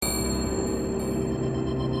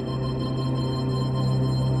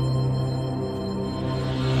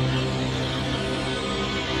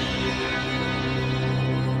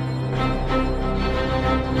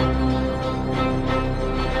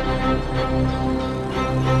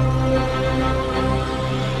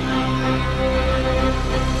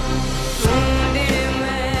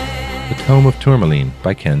Tome of Tourmaline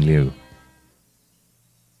by Ken Liu.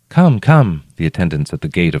 Come, come, the attendants at the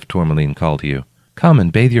gate of Tourmaline call to you. Come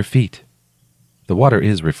and bathe your feet. The water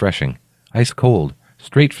is refreshing, ice cold,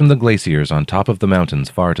 straight from the glaciers on top of the mountains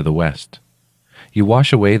far to the west. You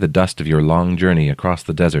wash away the dust of your long journey across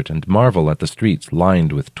the desert and marvel at the streets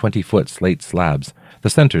lined with 20-foot slate slabs, the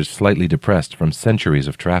centers slightly depressed from centuries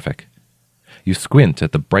of traffic. You squint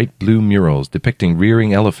at the bright blue murals depicting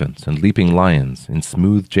rearing elephants and leaping lions in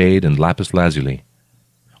smooth jade and lapis lazuli.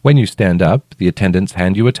 When you stand up, the attendants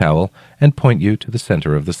hand you a towel and point you to the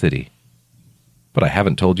center of the city. But I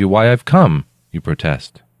haven't told you why I've come, you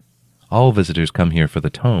protest. All visitors come here for the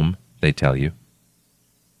tome, they tell you.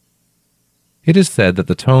 It is said that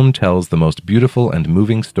the tome tells the most beautiful and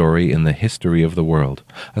moving story in the history of the world,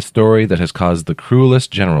 a story that has caused the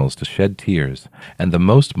cruelest generals to shed tears, and the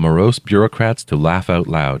most morose bureaucrats to laugh out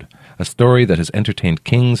loud, a story that has entertained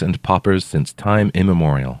kings and paupers since time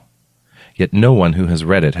immemorial. Yet no one who has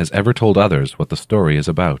read it has ever told others what the story is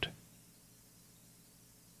about.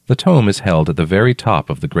 The tome is held at the very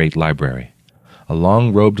top of the great library. A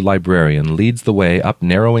long-robed librarian leads the way up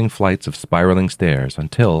narrowing flights of spiraling stairs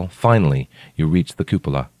until, finally, you reach the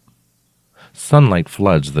cupola. Sunlight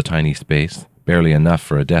floods the tiny space, barely enough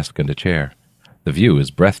for a desk and a chair. The view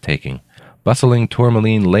is breathtaking, bustling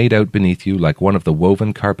Tourmaline laid out beneath you like one of the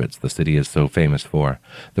woven carpets the city is so famous for,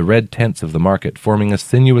 the red tents of the market forming a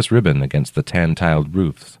sinuous ribbon against the tan-tiled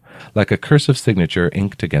roofs, like a cursive signature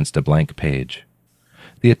inked against a blank page.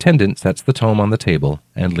 The attendant sets the tome on the table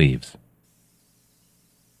and leaves.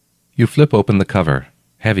 You flip open the cover,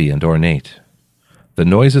 heavy and ornate. The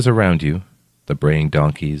noises around you, the braying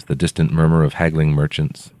donkeys, the distant murmur of haggling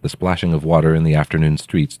merchants, the splashing of water in the afternoon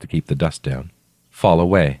streets to keep the dust down, fall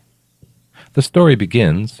away. The story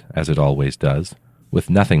begins, as it always does, with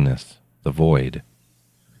nothingness, the void.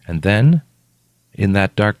 And then, in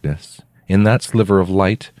that darkness, in that sliver of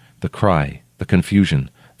light, the cry, the confusion,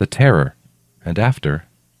 the terror, and after,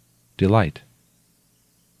 delight.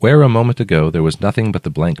 Where a moment ago there was nothing but the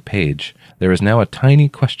blank page, there is now a tiny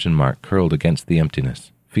question mark curled against the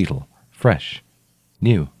emptiness, fetal, fresh,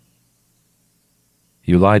 new.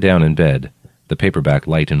 You lie down in bed, the paperback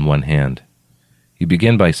light in one hand. You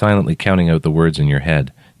begin by silently counting out the words in your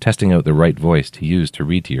head, testing out the right voice to use to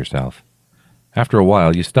read to yourself. After a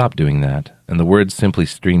while you stop doing that, and the words simply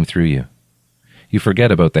stream through you. You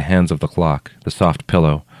forget about the hands of the clock, the soft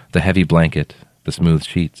pillow, the heavy blanket, the smooth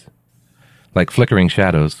sheets. Like flickering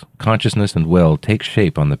shadows, consciousness and will take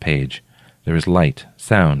shape on the page. There is light,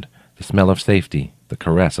 sound, the smell of safety, the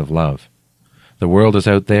caress of love. The world is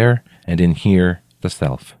out there, and in here, the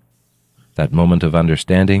self. That moment of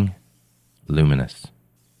understanding, luminous.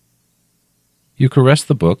 You caress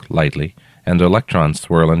the book lightly, and electrons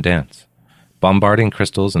swirl and dance, bombarding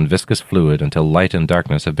crystals and viscous fluid until light and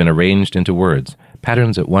darkness have been arranged into words,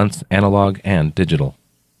 patterns at once analog and digital.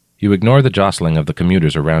 You ignore the jostling of the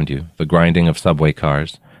commuters around you, the grinding of subway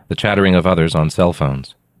cars, the chattering of others on cell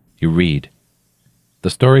phones. You read.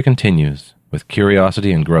 The story continues, with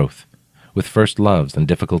curiosity and growth, with first loves and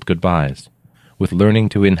difficult goodbyes, with learning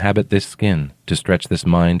to inhabit this skin, to stretch this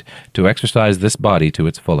mind, to exercise this body to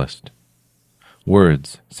its fullest.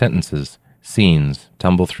 Words, sentences, scenes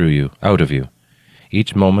tumble through you, out of you.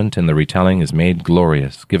 Each moment in the retelling is made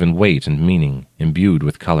glorious, given weight and meaning, imbued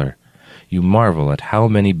with color. You marvel at how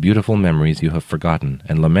many beautiful memories you have forgotten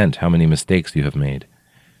and lament how many mistakes you have made.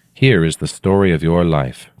 Here is the story of your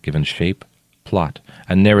life, given shape, plot,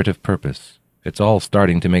 and narrative purpose. It's all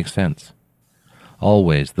starting to make sense.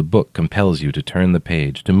 Always the book compels you to turn the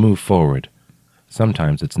page, to move forward.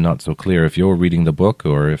 Sometimes it's not so clear if you're reading the book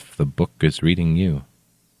or if the book is reading you.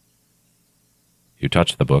 You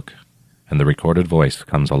touch the book, and the recorded voice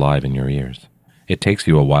comes alive in your ears. It takes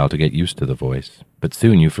you a while to get used to the voice, but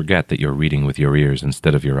soon you forget that you're reading with your ears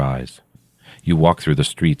instead of your eyes. You walk through the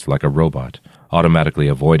streets like a robot, automatically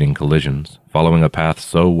avoiding collisions, following a path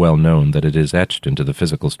so well known that it is etched into the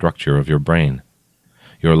physical structure of your brain.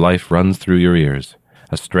 Your life runs through your ears,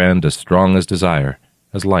 a strand as strong as desire,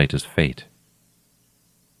 as light as fate.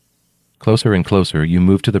 Closer and closer you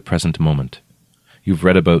move to the present moment. You've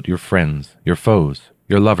read about your friends, your foes,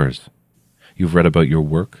 your lovers. You've read about your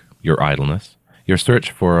work, your idleness, your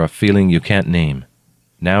search for a feeling you can't name.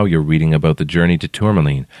 Now you're reading about the journey to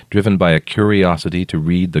Tourmaline, driven by a curiosity to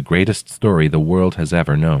read the greatest story the world has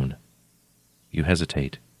ever known. You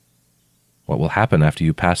hesitate. What will happen after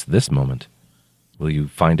you pass this moment? Will you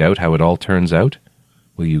find out how it all turns out?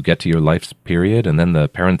 Will you get to your life's period and then the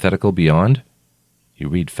parenthetical beyond? You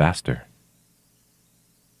read faster.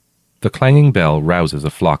 The clanging bell rouses a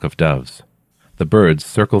flock of doves. The birds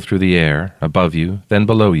circle through the air, above you, then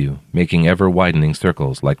below you, making ever-widening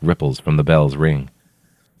circles like ripples from the bell's ring.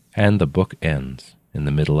 And the book ends in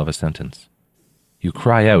the middle of a sentence. You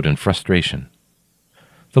cry out in frustration.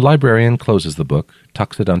 The librarian closes the book,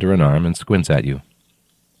 tucks it under an arm, and squints at you.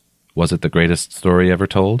 Was it the greatest story ever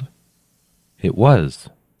told? It was.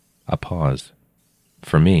 A pause.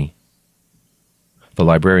 For me. The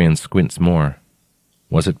librarian squints more.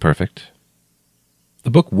 Was it perfect? The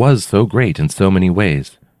book was so great in so many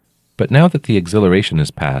ways, but now that the exhilaration is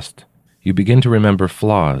past, you begin to remember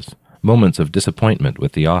flaws, moments of disappointment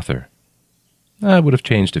with the author. I would have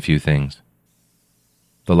changed a few things.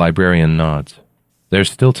 The librarian nods. There's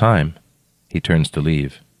still time. He turns to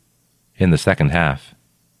leave. In the second half.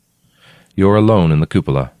 You're alone in the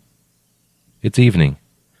cupola. It's evening.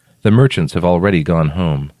 The merchants have already gone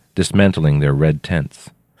home, dismantling their red tents.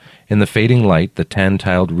 In the fading light, the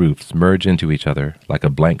tan-tiled roofs merge into each other like a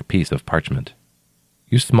blank piece of parchment.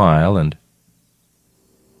 You smile and...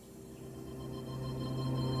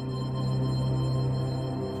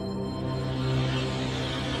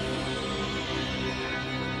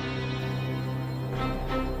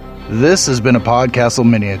 This has been a PodCastle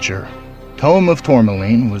miniature. Tome of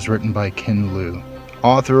Tourmaline was written by Ken Liu,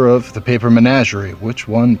 author of The Paper Menagerie, which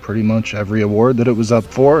won pretty much every award that it was up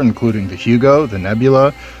for, including the Hugo, the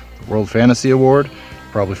Nebula, the World Fantasy Award,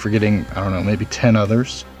 probably forgetting, maybe 10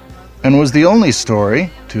 others, and was the only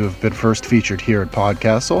story to have been first featured here at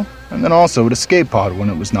PodCastle, and then also at Escape Pod when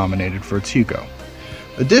it was nominated for its Hugo.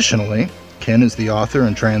 Additionally, Ken is the author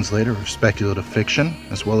and translator of speculative fiction,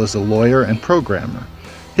 as well as a lawyer and programmer.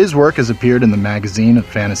 His work has appeared in the Magazine of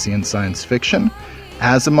Fantasy and Science Fiction,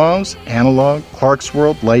 Asimov's, Analog,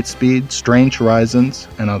 Clarkesworld, Lightspeed, Strange Horizons,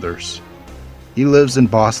 and others. He lives in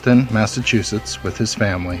Boston, Massachusetts, with his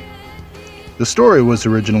family. The story was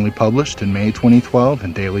originally published in May 2012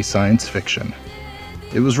 in Daily Science Fiction.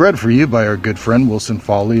 It was read for you by our good friend Wilson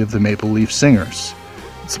Foley of the Maple Leaf Singers.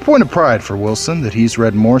 It's a point of pride for Wilson that he's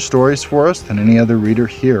read more stories for us than any other reader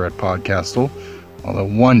here at PodCastle, although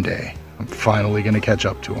one day I'm finally going to catch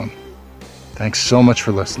up to him. Thanks so much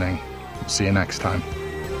for listening. See you next time.